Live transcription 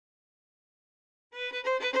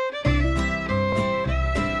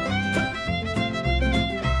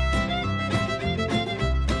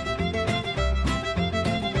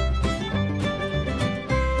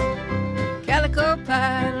Calico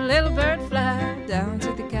pie, little bird fly down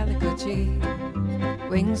to the calico tree.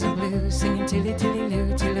 Wings of blue, singing tilly tilly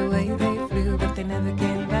loo, till away they flew, but they never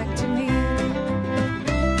came back to me.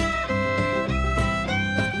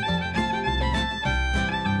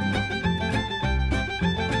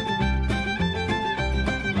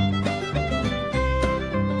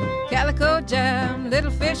 Calico jam,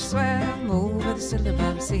 little fish swam over the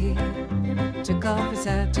Syllabub Sea. Took off his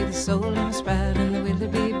hat to the soul in the spat and the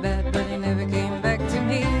willoughby bat, but he never came back to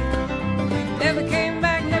me. Never came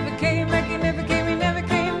back, never came back, he never came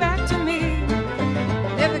back to me.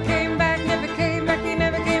 Never came back, he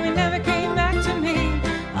never came back to me.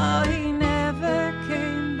 Oh, he never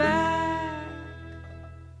came back.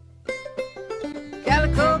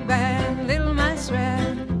 Calico band, little mice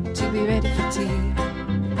ran to be ready for tea.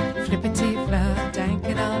 Flippity flop, drank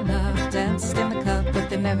it all up, danced in the cup, but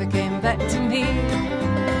they never came back to me.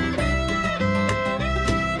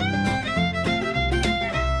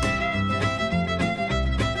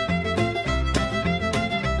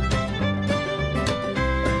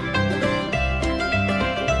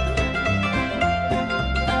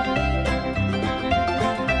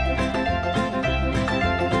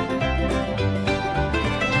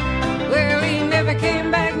 Well, he never came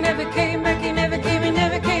back, never came back, he never came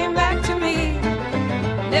back to me.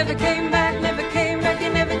 Never came back, he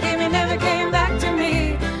never came back to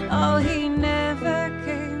me. Oh, he never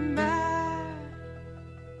came back.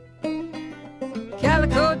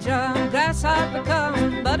 Calico drum, grasshopper come,